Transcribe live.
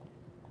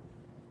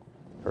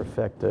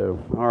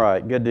Perfecto. All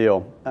right, good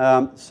deal.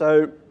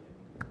 So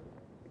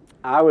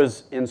I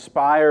was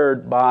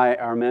inspired by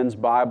our men's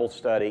Bible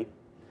study,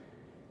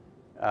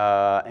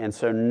 and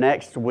so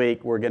next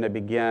week we're going to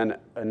begin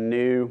a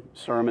new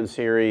sermon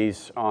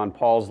series on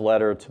Paul's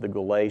letter to the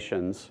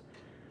Galatians.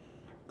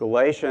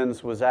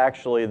 Galatians was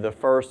actually the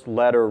first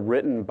letter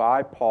written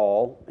by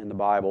Paul in the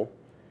Bible,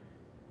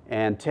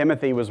 and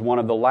Timothy was one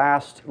of the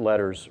last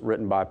letters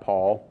written by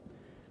Paul.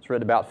 It's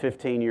written about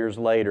 15 years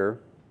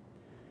later.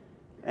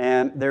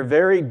 And they're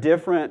very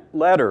different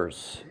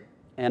letters,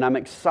 and I'm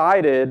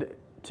excited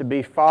to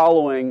be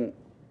following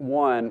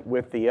one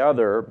with the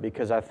other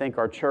because I think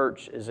our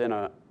church is in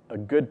a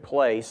good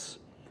place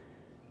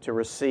to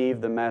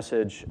receive the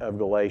message of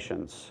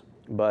Galatians.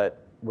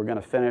 But we're going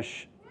to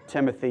finish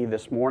Timothy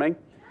this morning,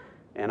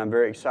 and I'm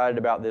very excited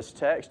about this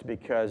text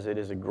because it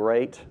is a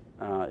great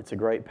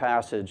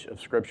passage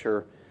of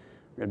Scripture.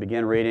 We're going to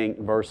begin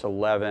reading verse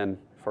 11,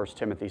 1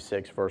 Timothy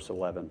 6, verse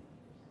 11.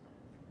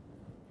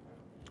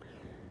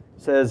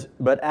 It says,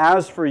 "But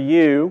as for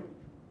you,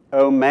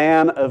 O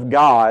man of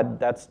God,"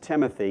 that's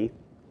Timothy,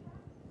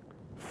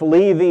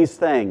 "flee these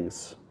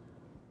things."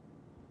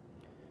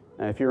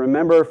 Now, if you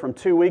remember from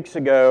 2 weeks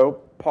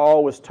ago,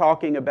 Paul was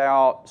talking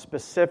about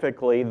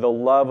specifically the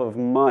love of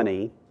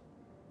money.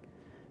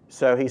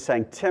 So he's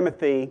saying,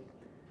 Timothy,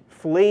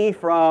 flee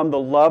from the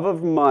love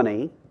of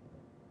money.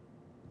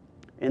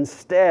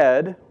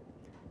 Instead,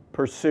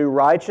 pursue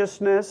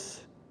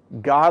righteousness,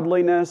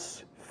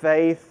 godliness,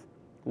 faith,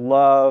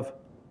 love,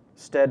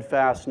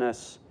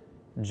 steadfastness,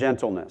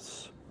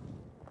 gentleness.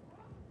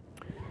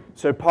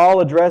 So Paul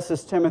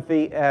addresses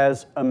Timothy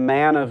as a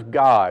man of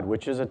God,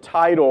 which is a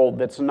title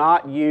that's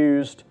not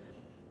used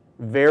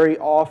very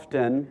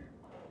often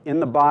in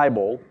the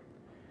Bible.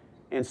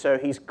 And so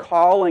he's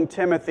calling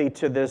Timothy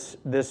to this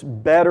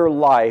better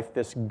life,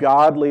 this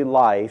godly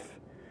life.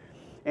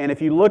 And if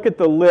you look at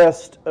the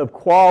list of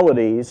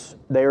qualities,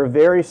 they are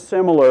very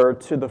similar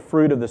to the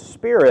fruit of the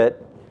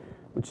Spirit,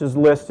 which is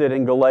listed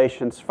in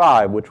Galatians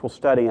 5, which we'll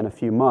study in a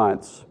few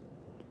months.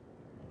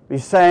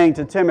 He's saying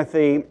to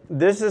Timothy,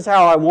 this is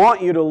how I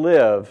want you to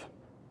live.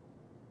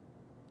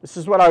 This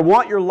is what I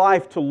want your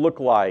life to look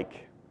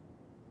like.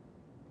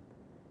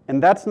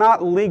 And that's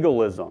not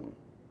legalism.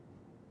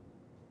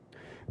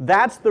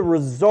 That's the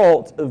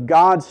result of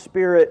God's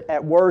Spirit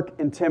at work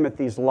in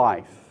Timothy's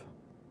life.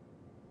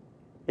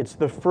 It's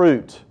the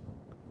fruit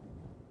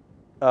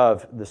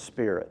of the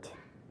Spirit.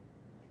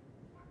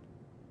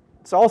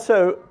 It's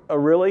also a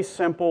really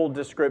simple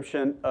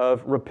description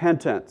of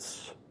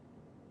repentance.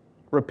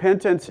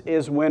 Repentance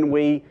is when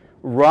we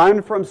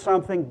run from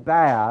something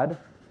bad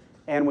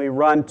and we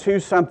run to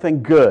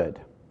something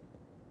good.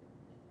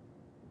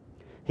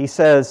 He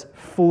says,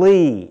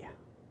 flee,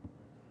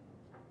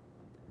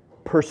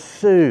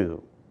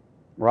 pursue,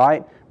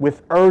 right?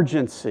 With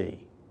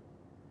urgency,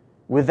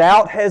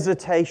 without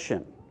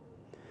hesitation.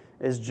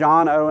 As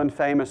John Owen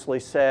famously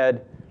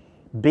said,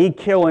 be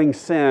killing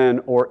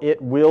sin or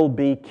it will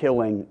be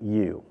killing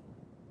you.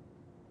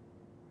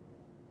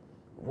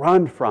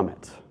 Run from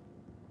it.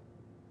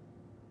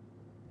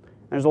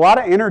 There's a lot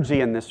of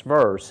energy in this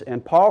verse,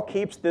 and Paul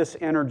keeps this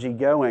energy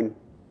going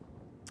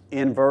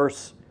in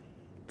verse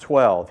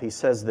 12. He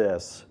says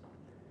this,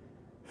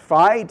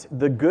 "Fight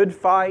the good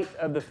fight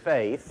of the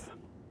faith,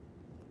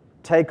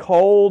 take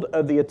hold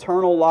of the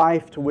eternal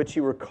life to which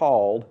you were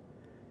called,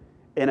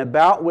 and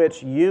about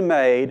which you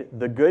made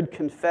the good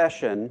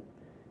confession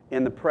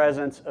in the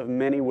presence of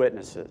many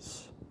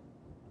witnesses."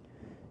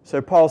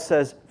 So Paul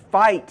says,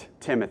 fight,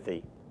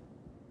 Timothy.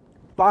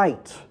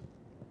 Fight.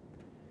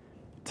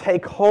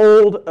 Take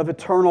hold of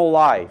eternal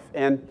life.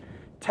 And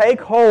take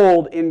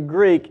hold in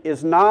Greek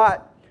is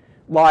not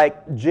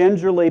like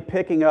gingerly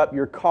picking up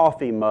your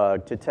coffee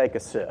mug to take a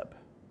sip.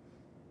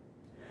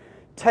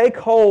 Take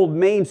hold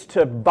means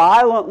to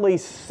violently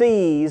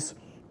seize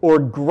or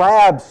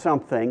grab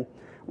something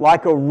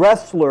like a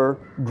wrestler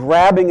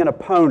grabbing an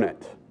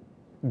opponent.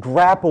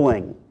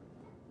 Grappling.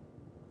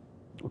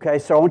 Okay,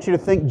 so I want you to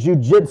think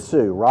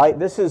jiu-jitsu, right?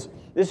 This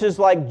is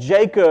like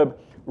Jacob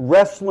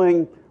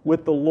wrestling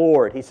with the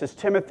Lord. He says,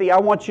 Timothy, I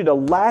want you to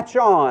latch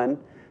on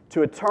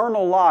to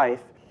eternal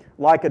life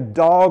like a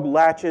dog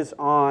latches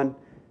on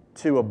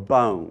to a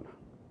bone.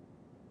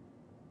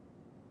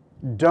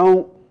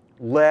 Don't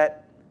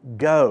let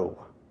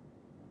go.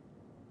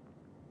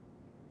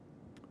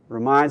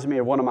 Reminds me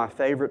of one of my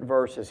favorite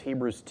verses,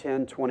 Hebrews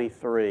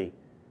 10:23.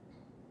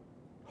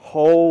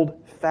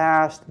 Hold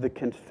fast the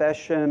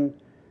confession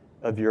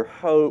of your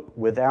hope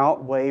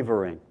without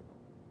wavering.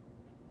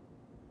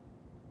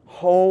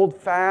 Hold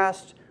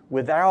fast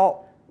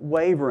without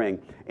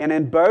wavering. And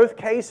in both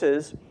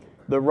cases,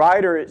 the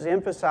writer is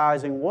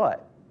emphasizing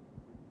what?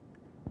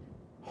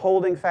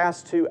 Holding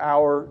fast to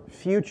our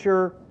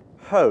future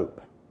hope.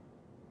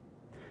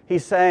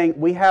 He's saying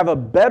we have a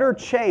better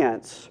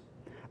chance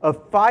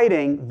of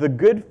fighting the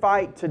good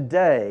fight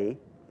today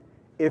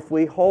if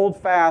we hold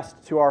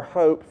fast to our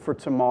hope for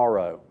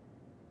tomorrow.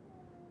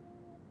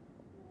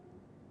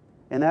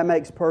 And that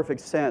makes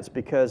perfect sense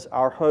because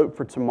our hope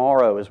for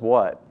tomorrow is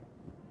what?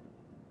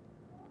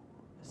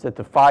 is that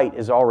the fight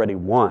is already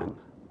won.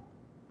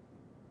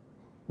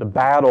 The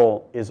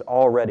battle is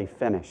already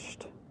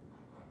finished.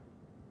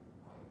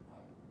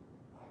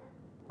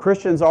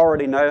 Christians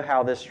already know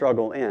how this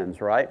struggle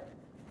ends, right?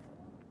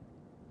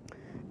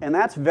 And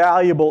that's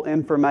valuable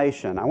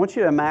information. I want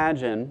you to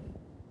imagine,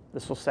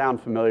 this will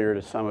sound familiar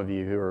to some of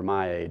you who are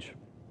my age.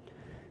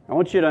 I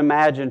want you to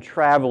imagine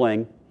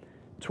traveling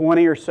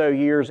 20 or so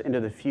years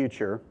into the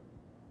future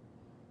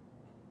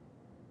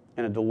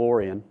in a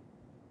DeLorean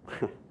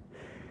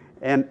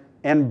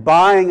and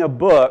buying a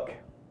book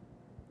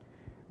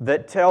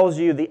that tells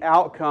you the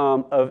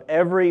outcome of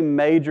every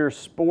major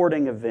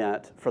sporting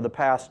event for the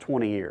past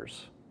 20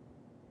 years.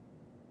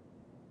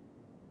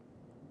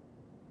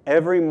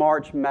 Every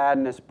March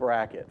Madness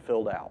bracket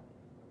filled out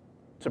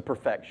to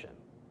perfection.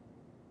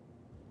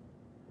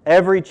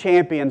 Every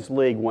Champions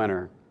League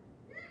winner.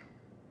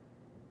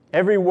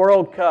 Every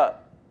World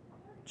Cup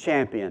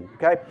champion.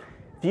 Okay?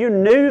 If you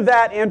knew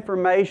that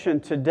information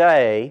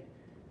today,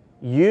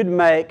 you'd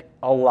make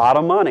a lot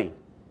of money.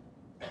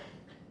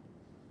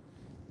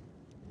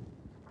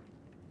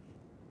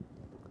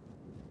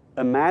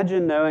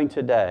 Imagine knowing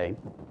today,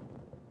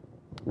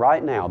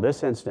 right now,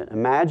 this instant,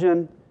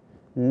 imagine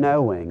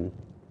knowing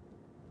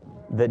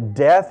that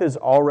death is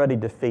already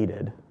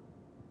defeated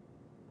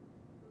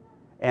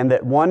and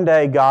that one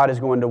day God is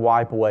going to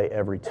wipe away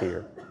every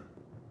tear.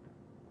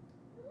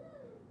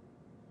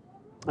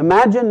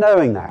 Imagine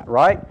knowing that,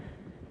 right?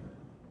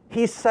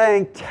 He's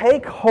saying,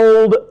 take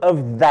hold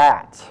of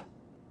that.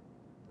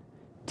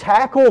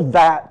 Tackle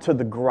that to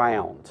the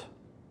ground.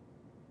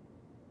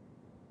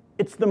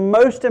 It's the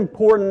most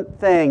important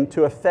thing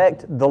to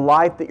affect the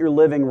life that you're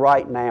living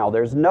right now.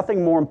 There's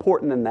nothing more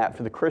important than that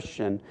for the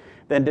Christian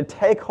than to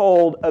take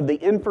hold of the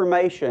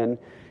information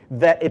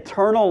that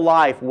eternal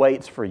life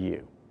waits for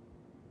you.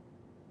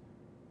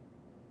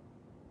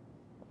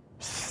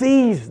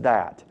 Seize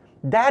that.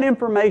 That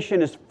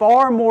information is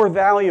far more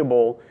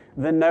valuable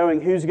than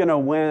knowing who's going to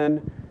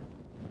win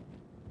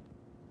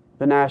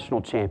the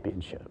national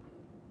championship.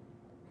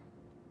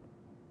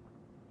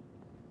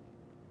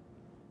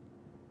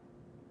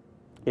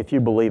 If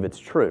you believe it's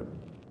true.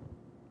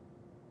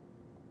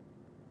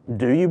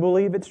 Do you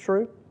believe it's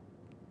true?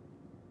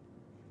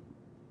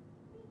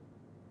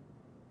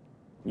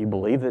 You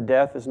believe that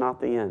death is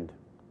not the end.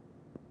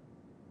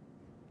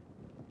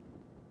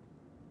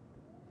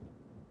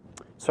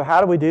 So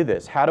how do we do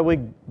this? How do we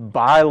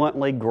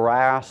violently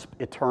grasp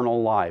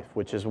eternal life,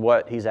 which is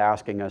what he's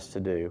asking us to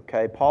do?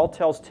 Okay, Paul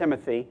tells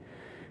Timothy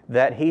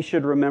that he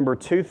should remember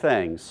two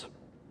things.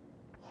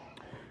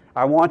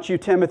 I want you,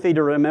 Timothy,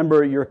 to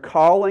remember your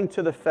calling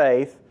to the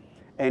faith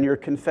and your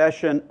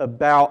confession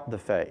about the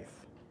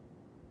faith.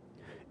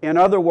 In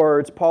other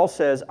words, Paul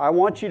says, I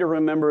want you to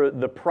remember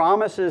the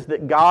promises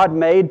that God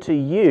made to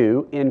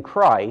you in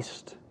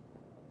Christ,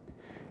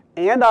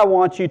 and I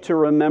want you to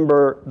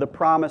remember the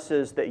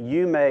promises that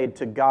you made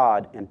to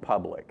God in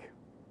public.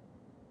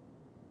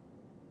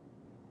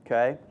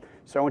 Okay?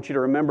 So I want you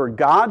to remember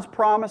God's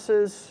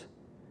promises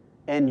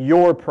and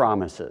your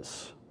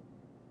promises.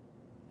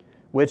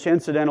 Which,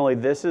 incidentally,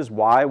 this is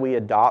why we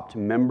adopt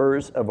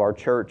members of our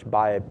church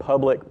by a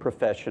public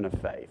profession of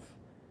faith.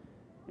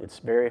 It's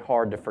very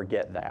hard to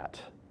forget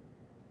that.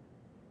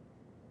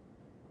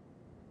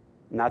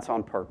 And that's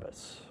on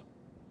purpose.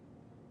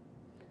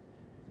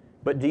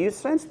 But do you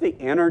sense the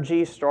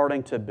energy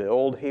starting to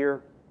build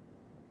here?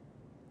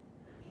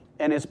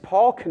 And as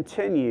Paul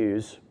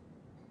continues,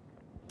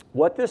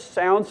 what this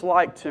sounds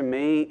like to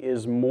me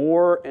is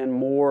more and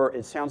more,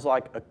 it sounds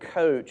like a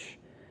coach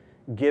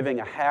giving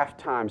a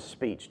halftime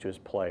speech to his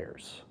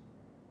players.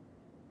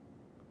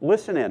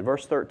 Listen in,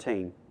 verse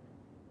 13.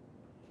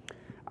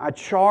 I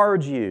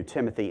charge you,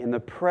 Timothy, in the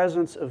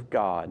presence of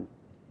God,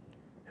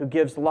 who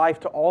gives life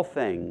to all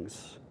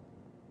things,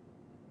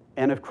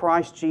 and of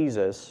Christ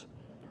Jesus,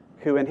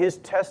 who in his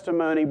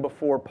testimony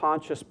before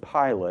Pontius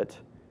Pilate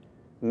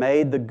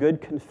made the good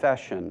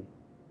confession,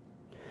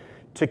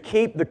 to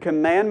keep the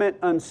commandment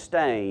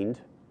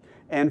unstained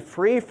and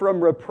free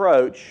from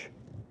reproach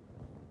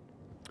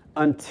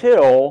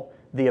until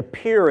the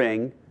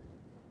appearing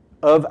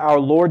of our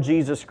Lord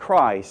Jesus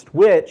Christ,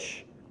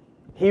 which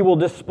he will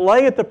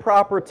display at the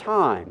proper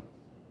time.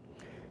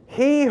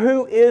 He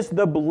who is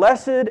the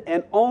blessed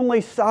and only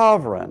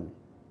sovereign,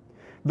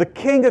 the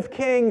King of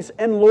kings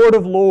and Lord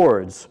of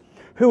lords,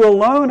 who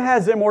alone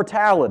has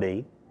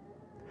immortality,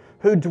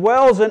 who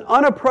dwells in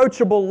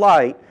unapproachable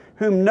light,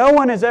 whom no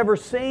one has ever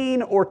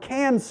seen or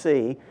can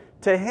see,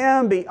 to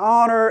him be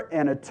honor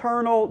and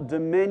eternal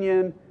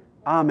dominion.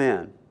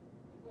 Amen.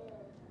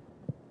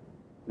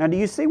 Now, do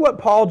you see what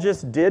Paul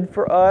just did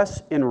for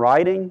us in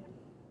writing?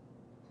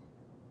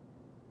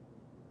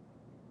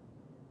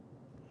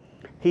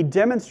 He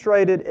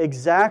demonstrated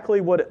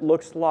exactly what it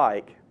looks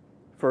like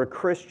for a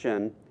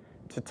Christian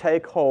to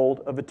take hold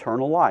of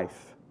eternal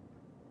life.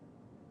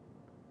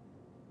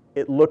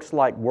 It looks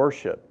like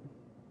worship.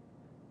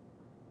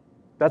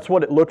 That's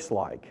what it looks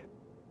like.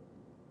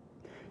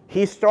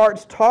 He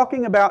starts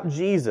talking about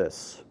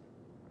Jesus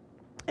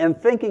and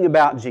thinking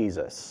about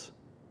Jesus.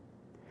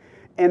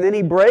 And then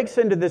he breaks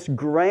into this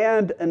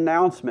grand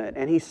announcement,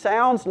 and he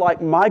sounds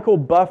like Michael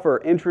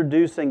Buffer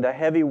introducing the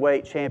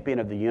heavyweight champion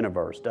of the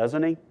universe,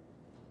 doesn't he?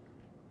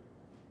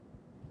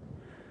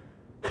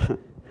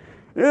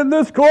 In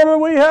this corner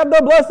we have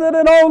the blessed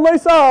and only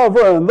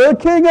sovereign, the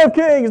King of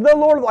kings, the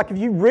Lord. Like if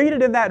you read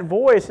it in that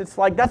voice, it's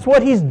like that's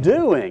what he's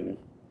doing.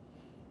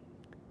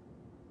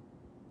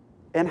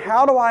 And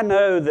how do I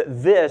know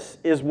that this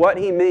is what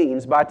he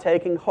means by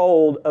taking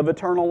hold of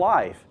eternal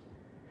life?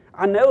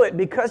 I know it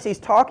because he's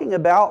talking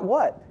about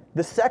what?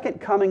 The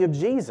second coming of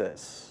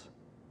Jesus.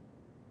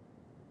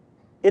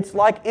 It's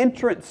like an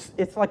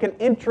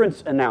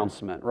entrance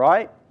announcement,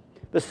 right?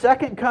 The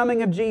second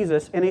coming of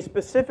Jesus, and he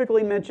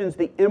specifically mentions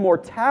the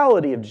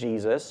immortality of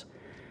Jesus.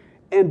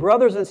 And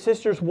brothers and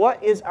sisters,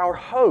 what is our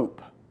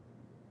hope?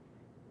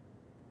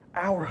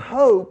 Our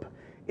hope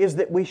is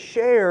that we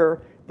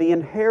share the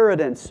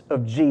inheritance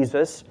of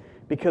Jesus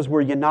because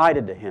we're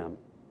united to Him.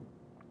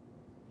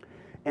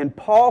 And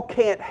Paul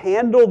can't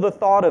handle the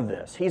thought of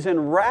this. He's in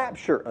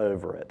rapture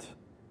over it.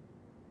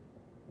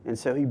 And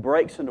so he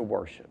breaks into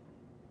worship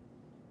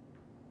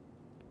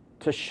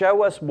to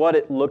show us what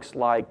it looks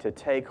like to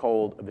take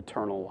hold of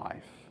eternal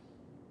life.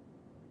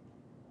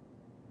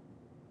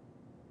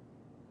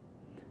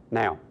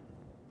 Now,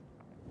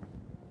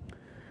 I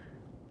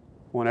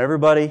want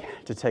everybody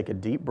to take a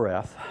deep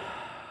breath.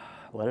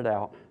 Let it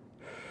out.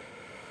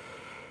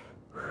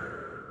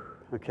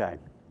 Okay.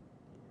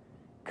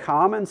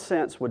 Common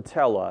sense would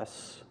tell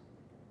us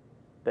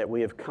that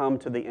we have come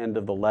to the end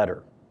of the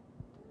letter.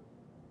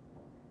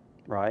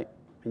 Right?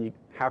 And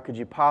how could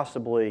you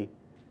possibly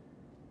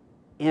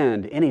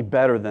end any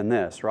better than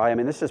this, right? I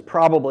mean, this is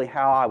probably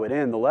how I would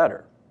end the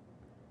letter.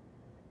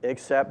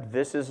 Except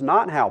this is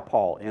not how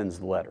Paul ends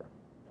the letter.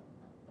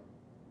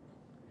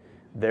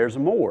 There's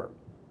more.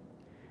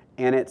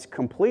 And it's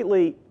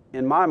completely,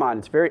 in my mind,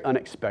 it's very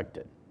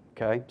unexpected.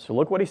 Okay? So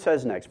look what he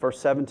says next, verse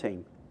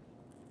 17.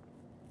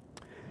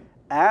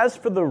 As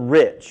for the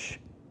rich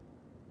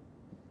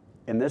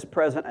in this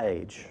present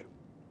age,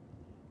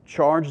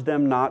 charge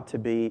them not to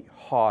be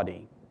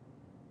haughty.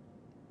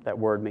 That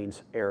word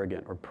means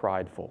arrogant or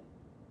prideful.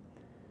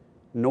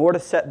 Nor to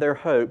set their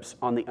hopes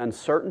on the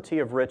uncertainty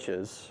of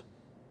riches,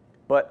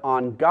 but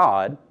on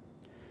God,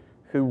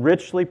 who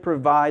richly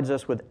provides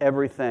us with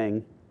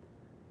everything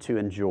to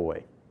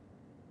enjoy.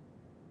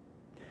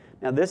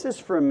 Now this is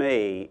for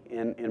me,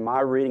 in my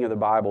reading of the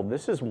Bible,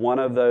 this is one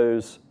of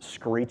those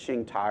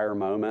screeching tire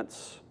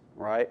moments,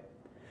 right?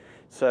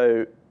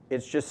 So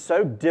it's just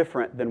so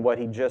different than what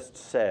he just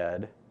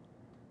said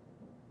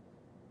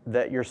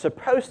that you're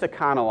supposed to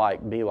kind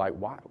of be like,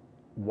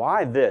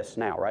 why this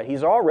now, right?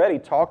 He's already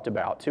talked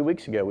about, 2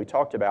 weeks ago, we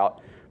talked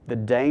about the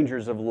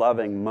dangers of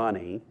loving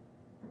money.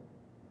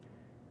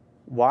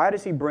 Why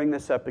does he bring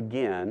this up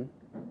again?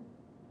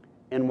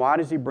 And why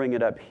does he bring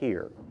it up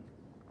here?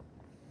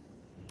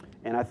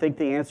 And I think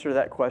the answer to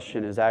that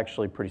question is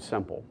actually pretty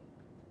simple.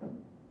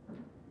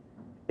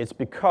 It's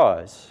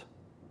because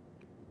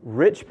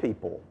rich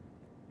people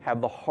have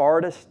the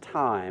hardest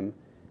time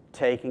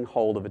taking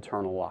hold of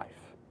eternal life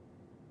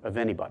of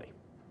anybody.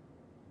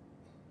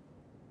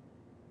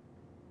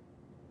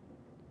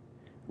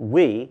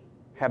 We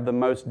have the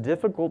most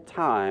difficult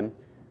time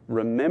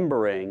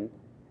remembering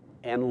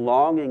and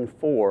longing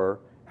for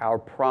our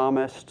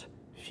promised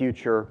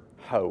future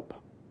hope.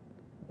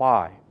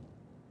 Why?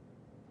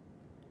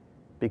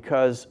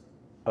 Because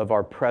of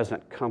our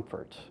present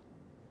comfort.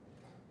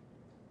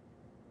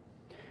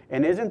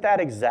 And isn't that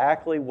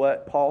exactly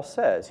what Paul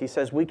says? He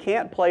says we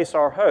can't place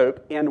our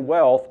hope in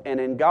wealth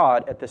and in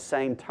God at the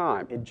same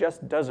time. It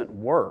just doesn't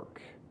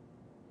work.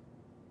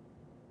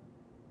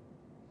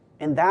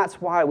 And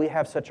that's why we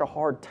have such a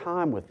hard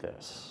time with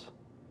this.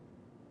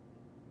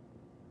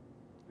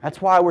 That's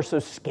why we're so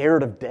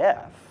scared of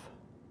death.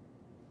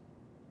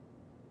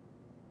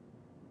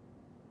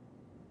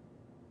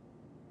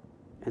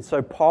 And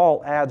so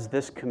Paul adds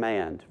this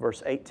command,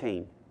 verse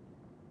 18.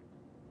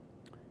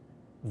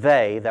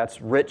 They,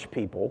 that's rich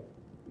people,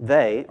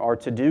 they are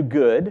to do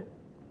good,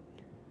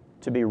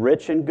 to be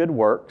rich in good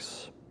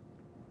works,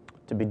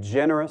 to be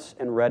generous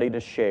and ready to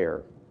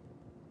share,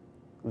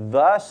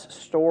 thus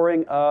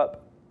storing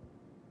up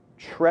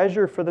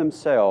treasure for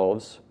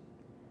themselves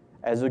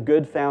as a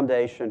good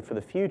foundation for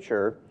the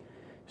future,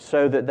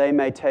 so that they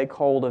may take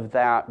hold of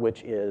that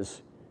which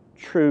is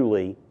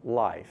truly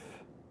life.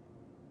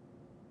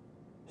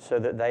 So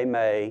that they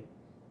may,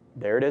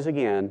 there it is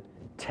again,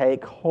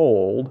 take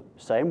hold,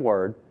 same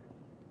word,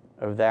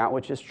 of that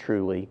which is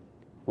truly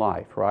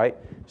life, right?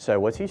 So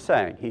what's he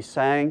saying? He's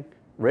saying,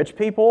 rich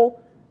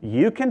people,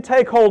 you can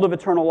take hold of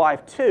eternal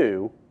life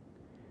too.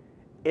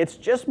 It's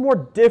just more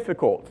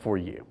difficult for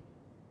you.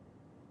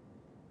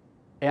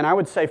 And I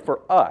would say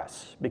for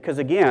us, because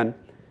again,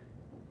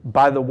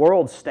 by the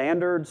world's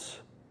standards,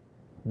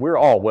 we're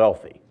all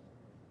wealthy.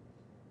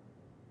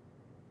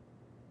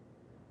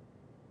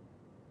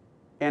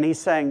 And he's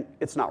saying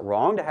it's not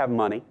wrong to have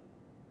money.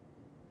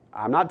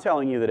 I'm not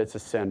telling you that it's a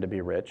sin to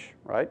be rich,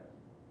 right?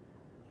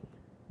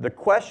 The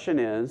question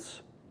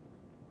is,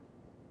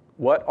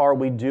 what are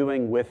we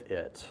doing with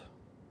it?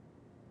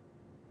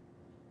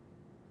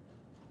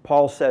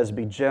 Paul says,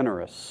 be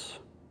generous.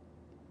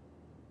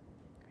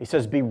 He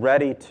says, be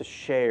ready to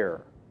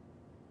share.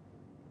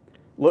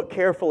 Look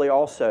carefully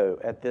also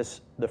at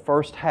the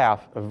first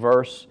half of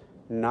verse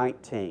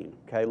 19.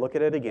 Okay, look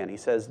at it again. He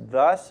says,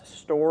 thus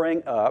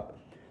storing up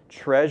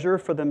treasure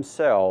for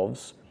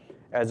themselves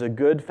as a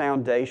good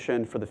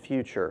foundation for the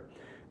future.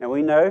 Now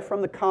we know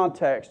from the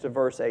context of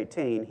verse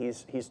 18,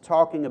 he's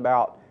talking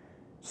about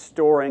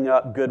storing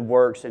up good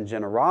works and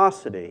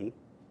generosity.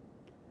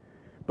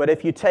 But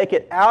if you take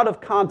it out of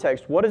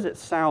context, what does it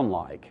sound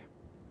like?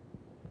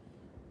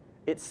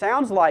 It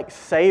sounds like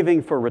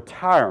saving for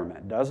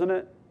retirement, doesn't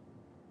it?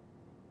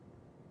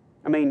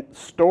 I mean,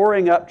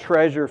 storing up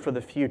treasure for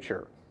the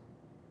future.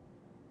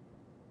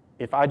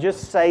 If I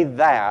just say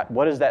that,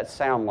 what does that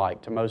sound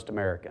like to most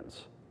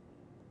Americans?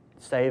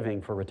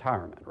 Saving for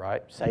retirement,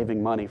 right?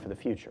 Saving money for the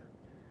future.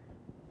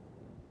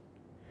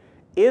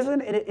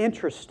 Isn't it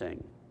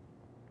interesting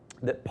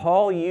that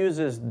Paul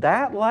uses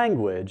that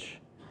language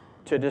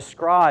to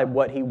describe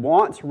what he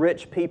wants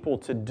rich people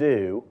to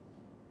do,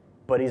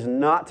 but he's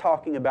not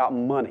talking about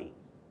money?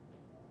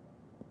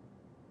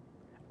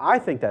 I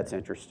think that's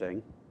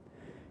interesting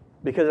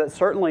because it's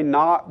certainly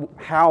not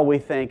how we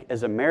think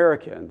as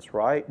Americans,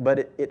 right?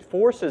 But it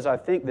forces, I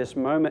think, this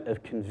moment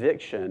of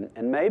conviction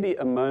and maybe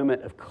a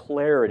moment of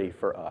clarity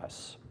for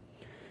us.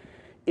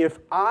 If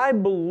I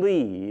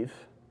believe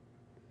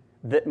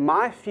that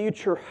my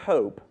future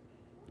hope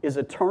is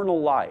eternal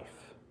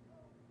life,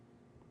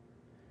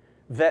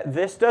 that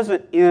this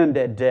doesn't end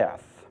at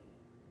death,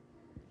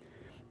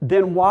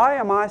 then why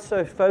am I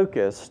so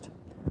focused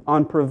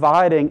on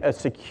providing a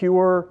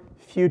secure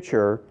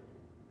future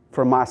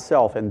for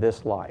myself in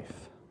this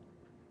life?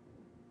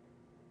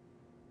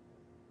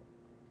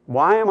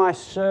 Why am I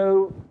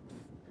so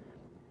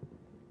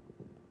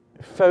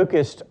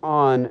focused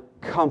on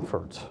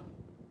comfort?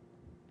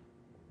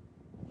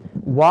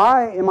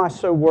 Why am I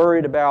so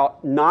worried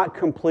about not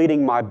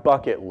completing my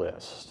bucket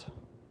list?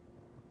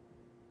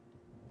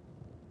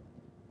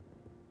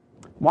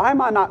 Why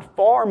am I not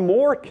far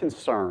more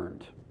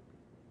concerned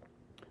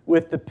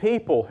with the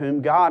people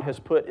whom God has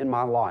put in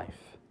my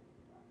life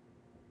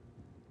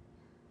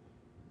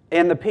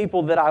and the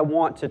people that I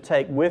want to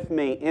take with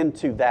me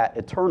into that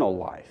eternal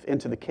life,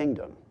 into the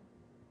kingdom?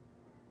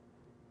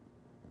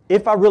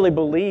 If I really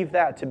believe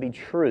that to be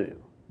true.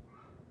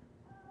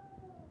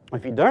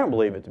 If you don't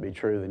believe it to be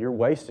true, then you're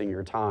wasting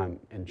your time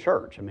in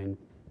church. I mean,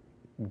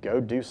 go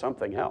do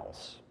something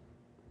else.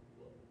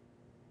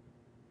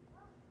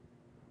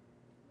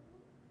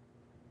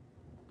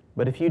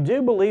 But if you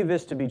do believe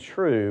this to be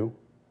true,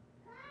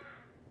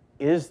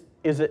 is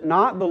it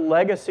not the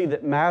legacy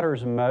that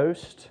matters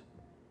most?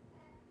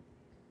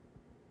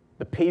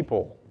 The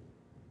people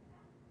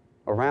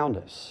around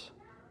us,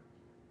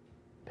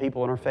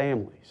 people in our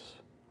families,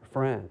 our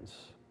friends,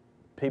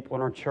 people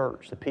in our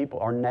church, the people,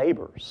 our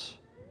neighbors,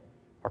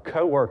 our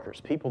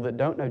co-workers, people that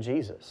don't know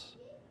Jesus.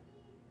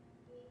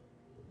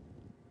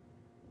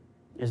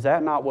 Is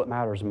that not what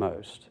matters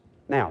most?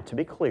 Now, to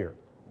be clear,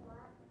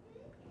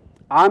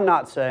 I'm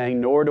not saying,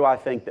 nor do I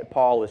think that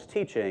Paul is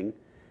teaching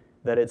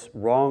that it's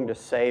wrong to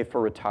save for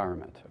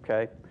retirement,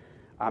 okay?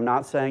 I'm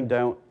not saying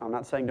don't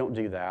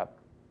do that,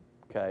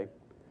 okay?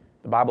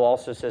 The Bible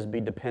also says be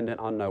dependent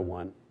on no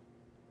one.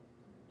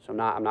 So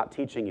I'm not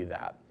teaching you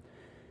that.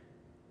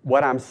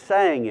 What I'm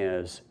saying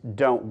is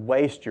don't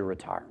waste your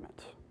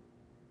retirement.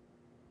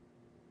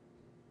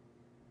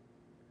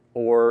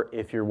 Or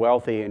if you're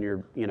wealthy and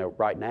you're,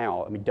 right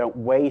now, don't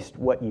waste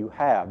what you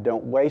have.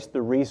 Don't waste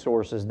the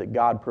resources that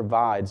God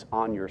provides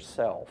on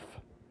yourself.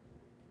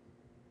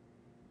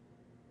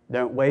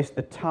 Don't waste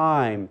the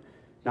time,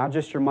 not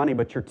just your money,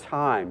 but your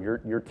time,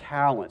 your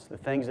talents, the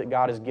things that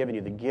God has given you,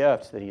 the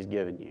gifts that He's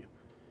given you,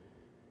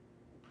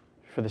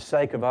 for the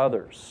sake of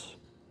others.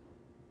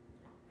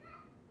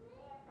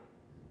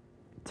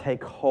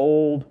 Take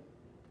hold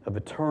of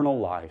eternal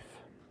life.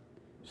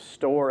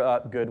 Store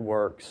up good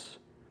works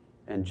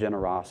and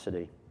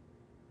generosity.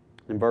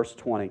 In verse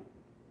 20,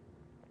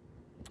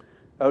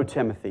 O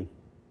Timothy,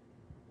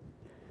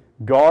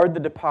 guard the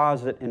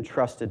deposit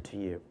entrusted to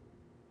you.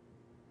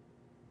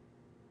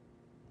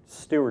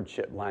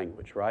 Stewardship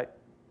language, right?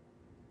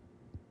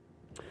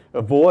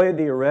 Avoid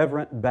the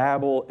irreverent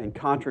babble and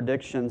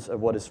contradictions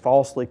of what is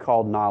falsely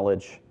called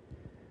knowledge,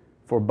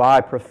 for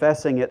by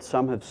professing it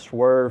some have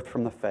swerved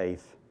from the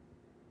faith.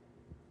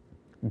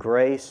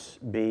 Grace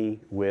be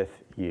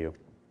with you.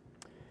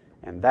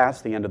 And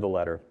that's the end of the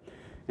letter.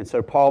 And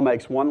so Paul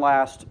makes one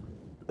last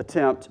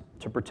attempt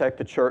to protect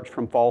the church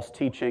from false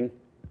teaching,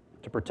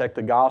 to protect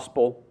the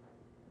gospel,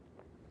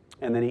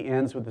 and then he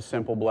ends with the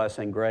simple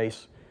blessing,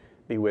 grace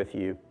be with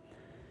you.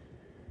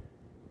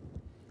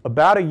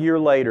 About a year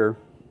later,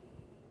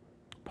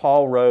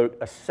 Paul wrote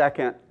a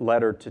second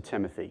letter to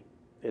Timothy.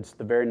 It's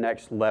the very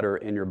next letter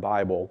in your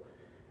Bible,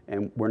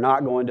 and we're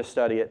not going to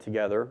study it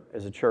together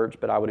as a church,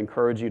 but I would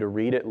encourage you to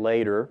read it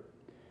later.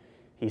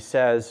 He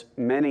says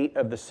many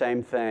of the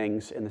same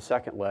things in the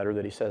second letter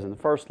that he says in the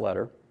first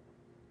letter.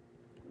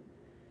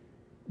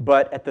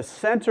 But at the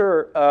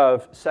center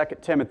of 2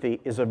 Timothy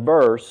is a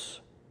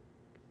verse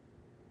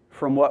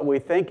from what we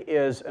think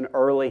is an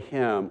early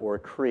hymn or a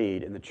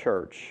creed in the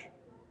church.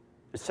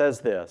 It says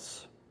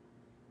this: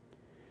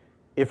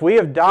 "If we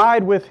have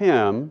died with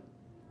Him,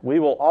 we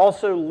will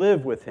also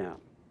live with Him.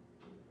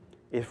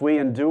 If we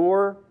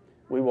endure,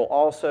 we will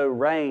also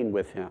reign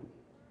with Him."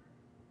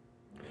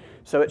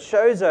 So it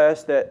shows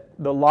us that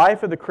the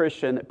life of the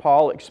Christian that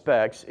Paul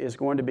expects is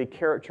going to be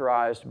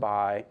characterized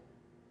by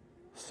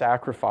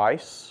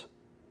sacrifice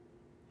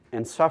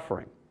and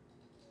suffering,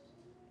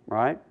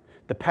 right?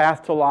 The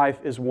path to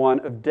life is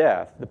one of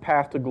death. The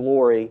path to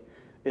glory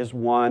is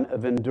one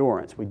of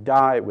endurance. We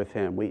die with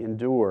Him. We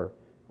endure,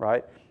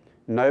 right?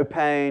 No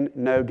pain,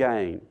 no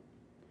gain.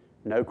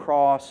 No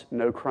cross,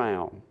 no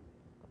crown.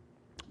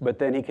 But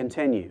then he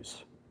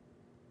continues,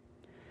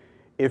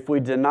 "If we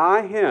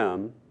deny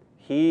Him,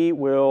 He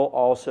will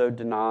also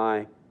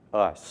deny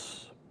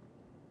us.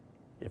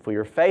 If we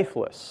are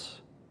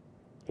faithless,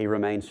 He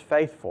remains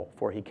faithful,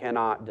 for He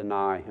cannot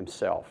deny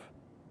Himself."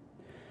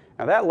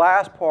 Now that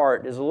last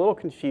part is a little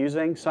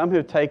confusing. Some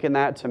have taken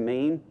that to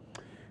mean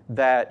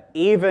that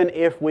even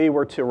if we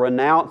were to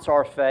renounce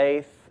our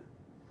faith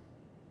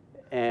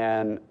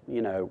and,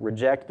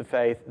 reject the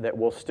faith, that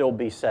we'll still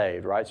be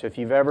saved, right? So if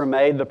you've ever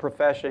made the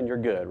profession, you're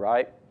good,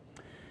 right?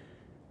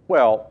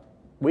 Well,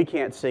 we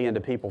can't see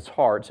into people's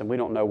hearts, and we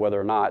don't know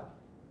whether or not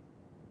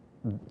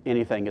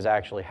anything has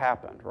actually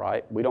happened,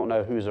 right? We don't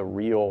know who's a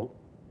real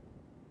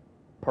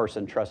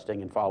person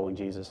trusting and following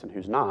Jesus and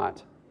who's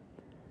not.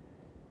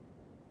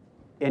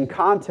 In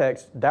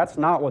context, that's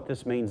not what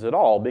this means at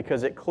all,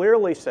 because it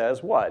clearly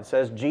says what? It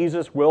says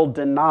Jesus will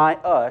deny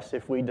us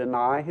if we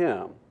deny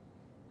Him,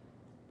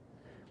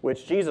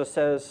 which Jesus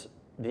says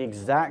the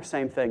exact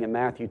same thing in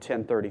Matthew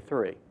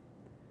 10:33.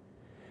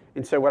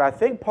 And so what I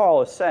think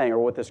Paul is saying, or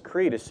what this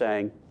creed is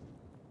saying,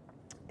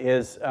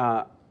 is,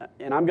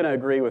 and I'm going to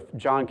agree with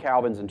John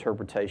Calvin's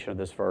interpretation of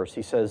this verse.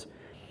 He says,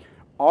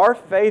 our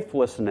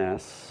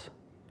faithlessness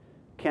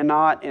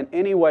cannot in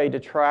any way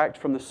detract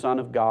from the Son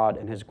of God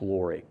and His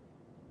glory.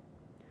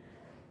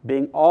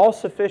 Being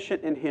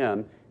all-sufficient in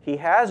Him, He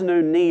has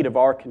no need of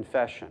our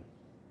confession.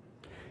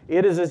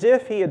 It is as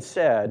if He had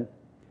said,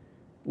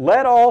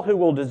 "Let all who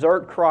will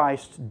desert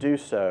Christ do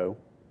so,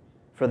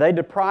 for they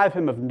deprive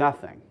Him of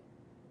nothing.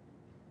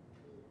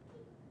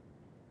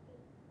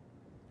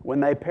 When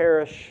they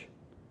perish,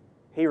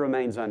 He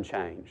remains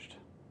unchanged."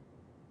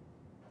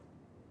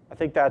 I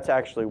think that's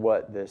actually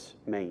what this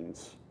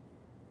means.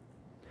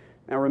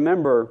 Now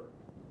remember,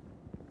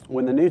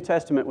 when the New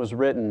Testament was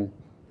written,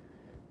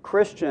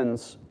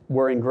 Christians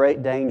were in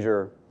great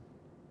danger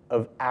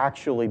of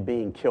actually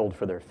being killed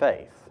for their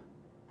faith.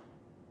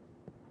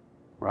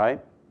 Right?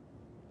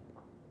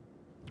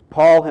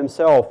 Paul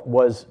himself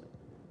was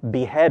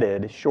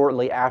beheaded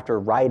shortly after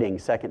writing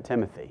 2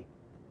 Timothy.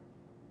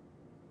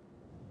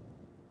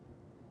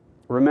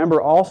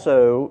 Remember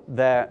also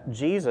that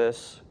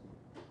Jesus,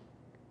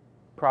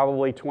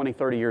 probably 20,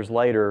 30 years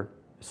later,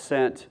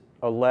 sent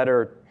a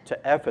letter to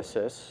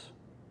Ephesus,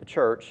 the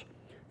church,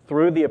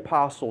 through the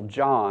Apostle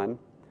John,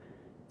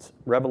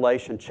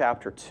 Revelation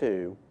chapter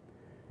 2.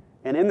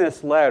 And in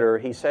this letter,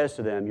 he says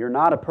to them, you're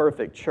not a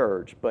perfect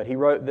church, but he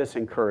wrote this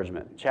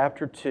encouragement.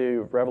 Chapter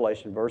 2 of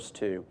Revelation, verse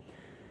 2,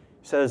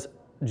 says,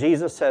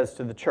 Jesus says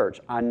to the church,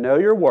 I know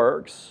your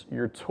works,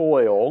 your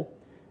toil,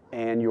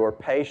 and your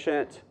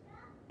patient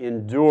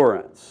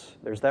endurance.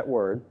 There's that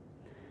word.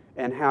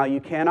 And how you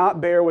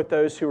cannot bear with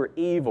those who are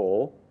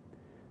evil,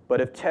 but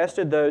have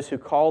tested those who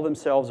call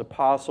themselves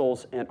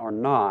apostles and are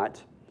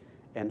not,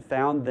 and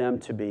found them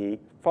to be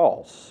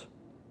false.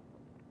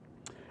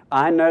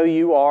 I know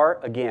you are,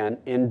 again,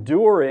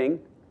 enduring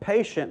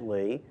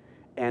patiently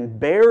and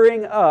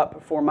bearing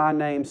up for my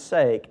name's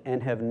sake,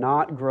 and have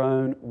not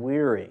grown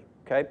weary.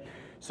 Okay?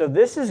 So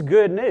this is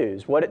good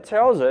news. What it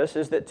tells us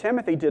is that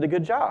Timothy did a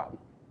good job.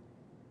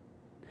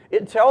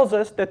 It tells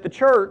us that the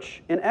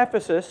church in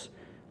Ephesus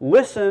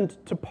listened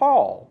to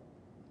Paul,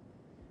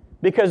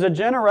 because a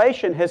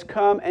generation has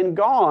come and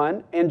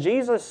gone, and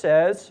Jesus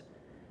says,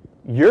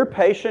 you're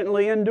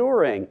patiently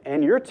enduring,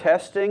 and you're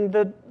testing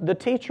the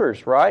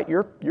teachers, right?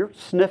 You're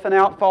sniffing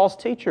out false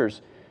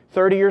teachers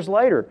 30 years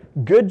later.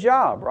 Good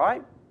job,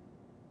 right?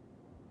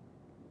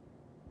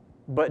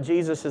 But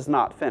Jesus is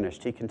not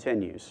finished. He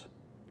continues.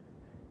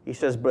 He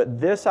says,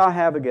 but this I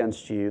have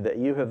against you, that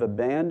you have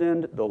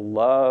abandoned the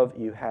love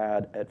you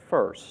had at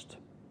first.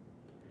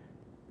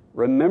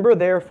 Remember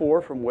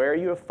therefore from where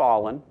you have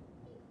fallen,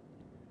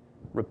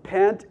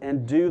 repent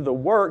and do the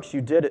works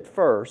you did at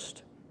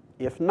first.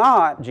 If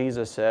not,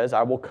 Jesus says,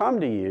 I will come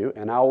to you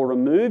and I will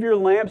remove your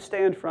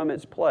lampstand from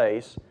its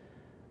place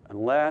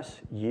unless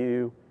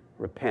you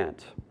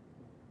repent.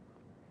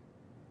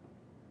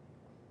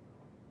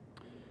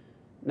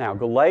 Now,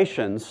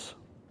 Galatians,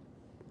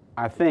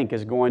 I think,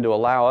 is going to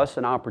allow us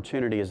an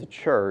opportunity as a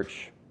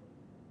church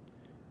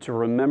to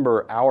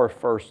remember our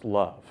first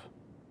love.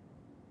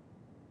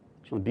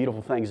 It's one of the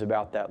beautiful things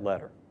about that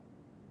letter.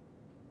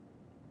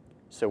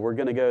 So we're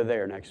going to go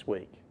there next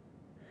week.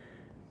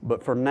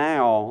 But for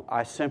now,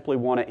 I simply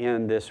want to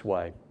end this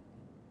way.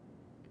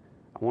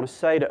 I want to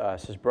say to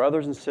us, as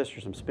brothers and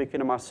sisters, I'm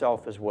speaking to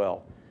myself as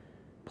well,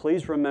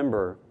 please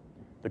remember,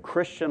 the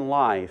Christian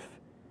life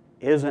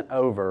isn't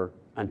over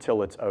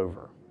until it's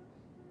over.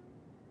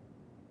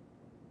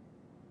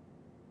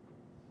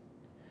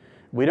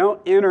 We don't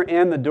enter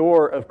in the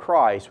door of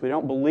Christ. We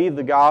don't believe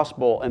the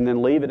gospel and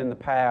then leave it in the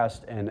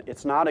past, and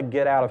it's not a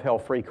get out of hell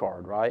free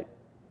card, right?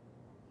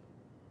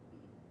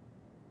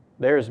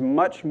 There is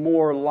much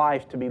more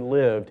life to be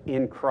lived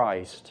in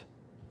Christ.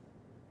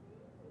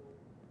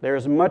 There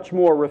is much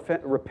more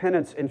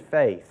repentance and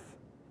faith,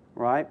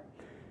 right?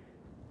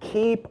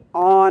 Keep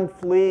on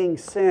fleeing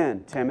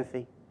sin,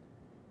 Timothy.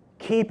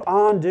 Keep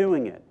on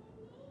doing it.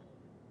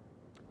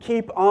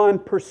 Keep on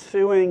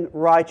pursuing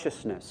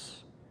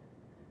righteousness.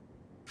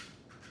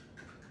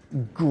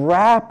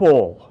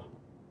 Grapple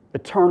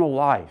eternal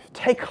life.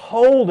 Take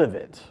hold of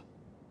it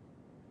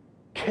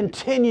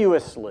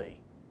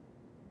continuously,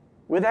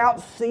 without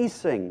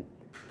ceasing.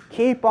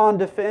 Keep on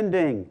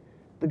defending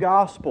the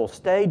gospel.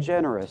 Stay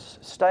generous.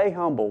 Stay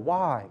humble.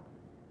 Why?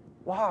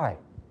 Why?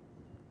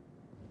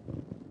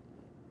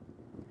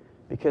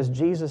 Because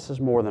Jesus is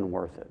more than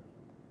worth it.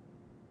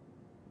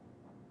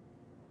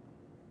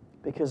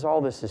 Because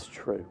all this is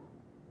true.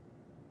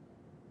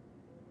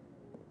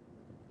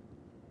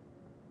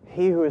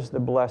 He who is the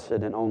blessed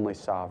and only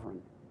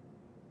sovereign,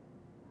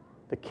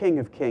 the King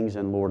of kings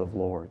and Lord of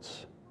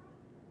lords,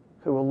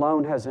 who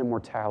alone has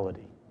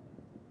immortality,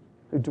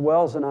 who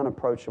dwells in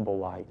unapproachable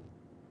light,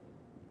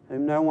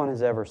 whom no one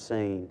has ever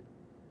seen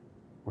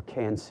or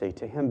can see.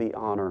 To Him be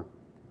honor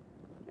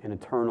and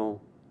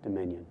eternal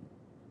dominion.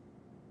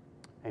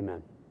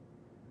 Amen.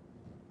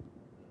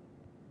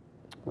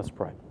 Let's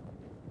pray.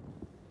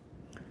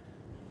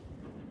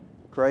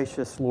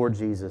 Gracious Lord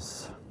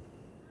Jesus,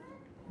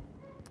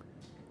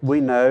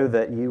 we know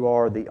that You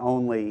are the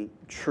only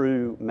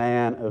true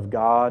man of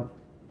God,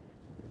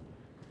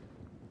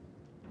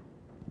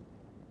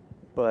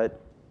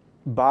 but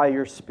by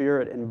Your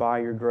Spirit and by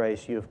Your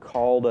grace, You have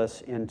called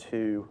us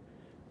into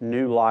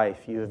new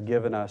life. You have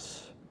given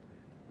us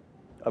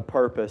a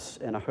purpose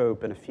and a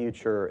hope and a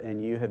future,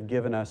 and You have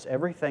given us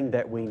everything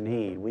that we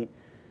need.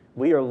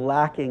 We are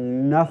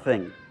lacking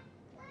nothing.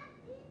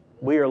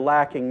 We are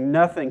lacking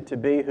nothing to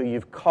be who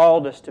You've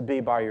called us to be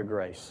by Your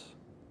grace.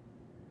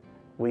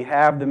 We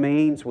have the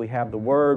means, we have the Word,